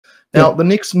Now, the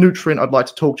next nutrient I'd like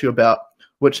to talk to you about,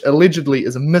 which allegedly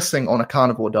is missing on a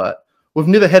carnivore diet. We've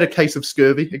never had a case of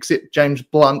scurvy, except James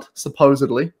Blunt,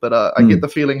 supposedly, but I get the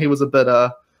feeling he was a bit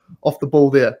off the ball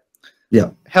there.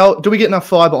 Yeah. How do we get enough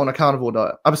fiber on a carnivore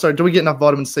diet? I'm sorry, do we get enough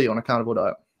vitamin C on a carnivore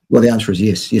diet? Well, the answer is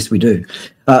yes. Yes, we do.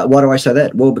 Why do I say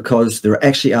that? Well, because there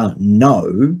actually are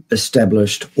no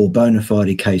established or bona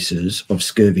fide cases of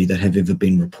scurvy that have ever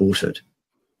been reported.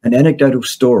 An anecdotal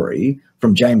story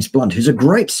from James Blunt, who's a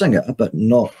great singer, but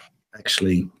not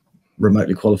actually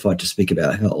remotely qualified to speak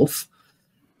about health,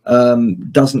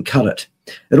 doesn't cut it.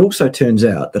 It also turns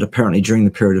out that apparently during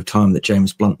the period of time that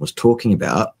James Blunt was talking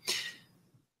about,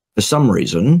 for some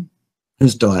reason,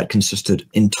 his diet consisted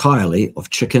entirely of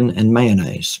chicken and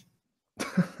mayonnaise.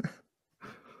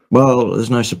 Well, there's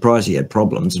no surprise he had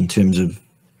problems in terms of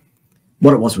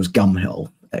what it was gum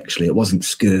health, actually. It wasn't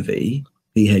scurvy.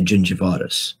 He had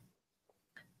gingivitis.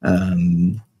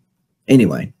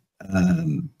 Anyway,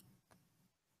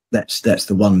 that's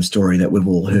the one story that we've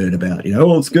all heard about. You know,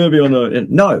 oh, scurvy on a...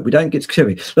 No, we don't get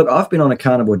scurvy. Look, I've been on a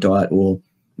carnivore diet, or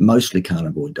mostly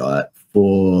carnivore diet,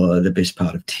 for the best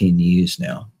part of 10 years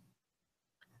now.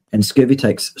 And scurvy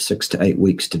takes 6 to 8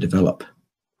 weeks to develop.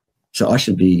 So I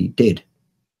should be dead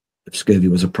if scurvy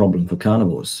was a problem for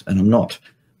carnivores, and I'm not.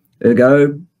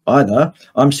 Ergo, either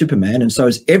I'm Superman and so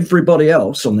is everybody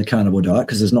else on the carnivore diet,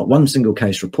 because there's not one single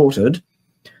case reported,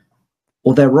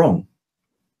 or they're wrong.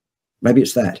 Maybe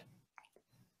it's that.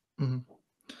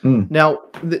 Now,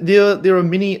 there are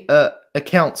many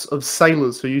accounts of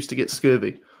sailors who used to get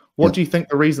scurvy. What do you think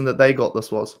the reason that they got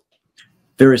this was?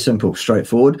 Very simple,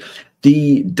 straightforward.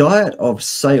 The diet of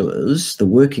sailors, the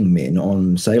working men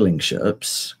on sailing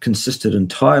ships, consisted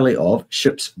entirely of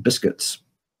ship's biscuits.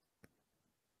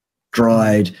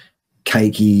 Dried,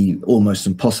 cakey, almost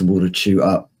impossible to chew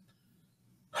up,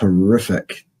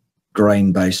 horrific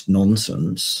grain-based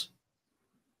nonsense,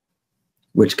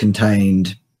 which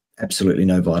contained absolutely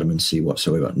no vitamin C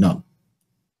whatsoever, none.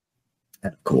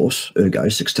 And of course, ergo,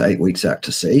 6 to 8 weeks out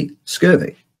to sea,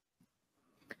 scurvy.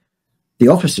 The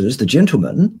officers, the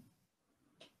gentlemen,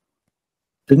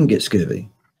 didn't get scurvy.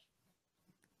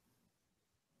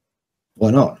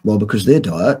 Why not? Well, because their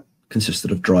diet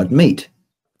consisted of dried meat.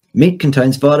 Meat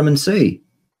contains vitamin C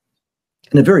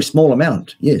in a very small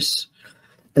amount, yes.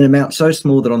 An amount so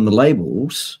small that on the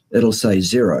labels, it'll say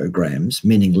 0 grams,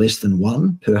 meaning less than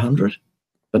 1 per 100,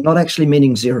 but not actually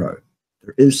meaning 0.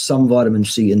 There is some vitamin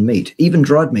C in meat, even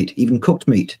dried meat, even cooked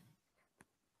meat,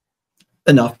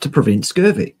 enough to prevent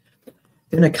scurvy.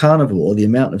 In a carnivore, the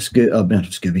amount of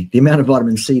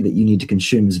vitamin C that you need to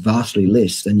consume is vastly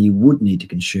less than you would need to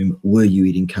consume were you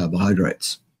eating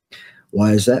carbohydrates.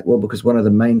 Why is that? Well, because one of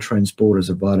the main transporters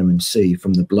of vitamin C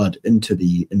from the blood into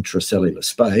the intracellular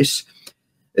space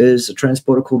is a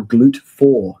transporter called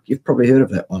GLUT4. You've probably heard of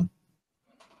that one.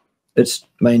 Its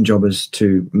main job is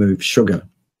to move sugar.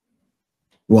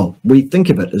 Well, we think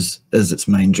of it as its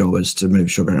main job is to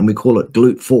move sugar, and we call it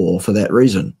GLUT4 for that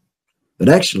reason. But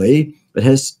actually, it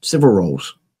has several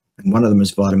roles, and one of them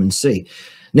is vitamin C.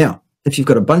 Now, if you've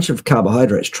got a bunch of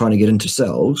carbohydrates trying to get into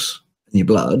cells in your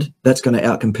blood, that's going to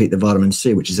outcompete the vitamin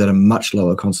C, which is at a much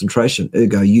lower concentration.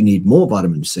 Ergo, you need more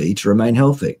vitamin C to remain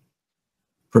healthy.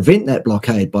 Prevent that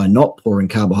blockade by not pouring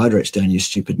carbohydrates down your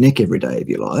stupid neck every day of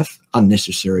your life,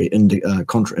 unnecessary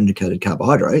contraindicated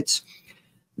carbohydrates,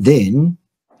 then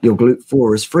your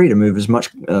GLUT4 is free to move as much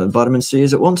vitamin C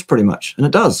as it wants, pretty much, and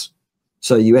it does.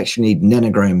 So you actually need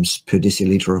nanograms per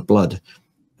deciliter of blood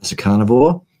as a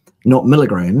carnivore, not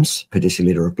milligrams per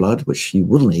deciliter of blood, which you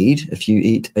will need if you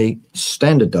eat a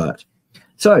standard diet.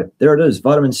 So there it is,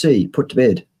 vitamin C, put to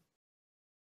bed.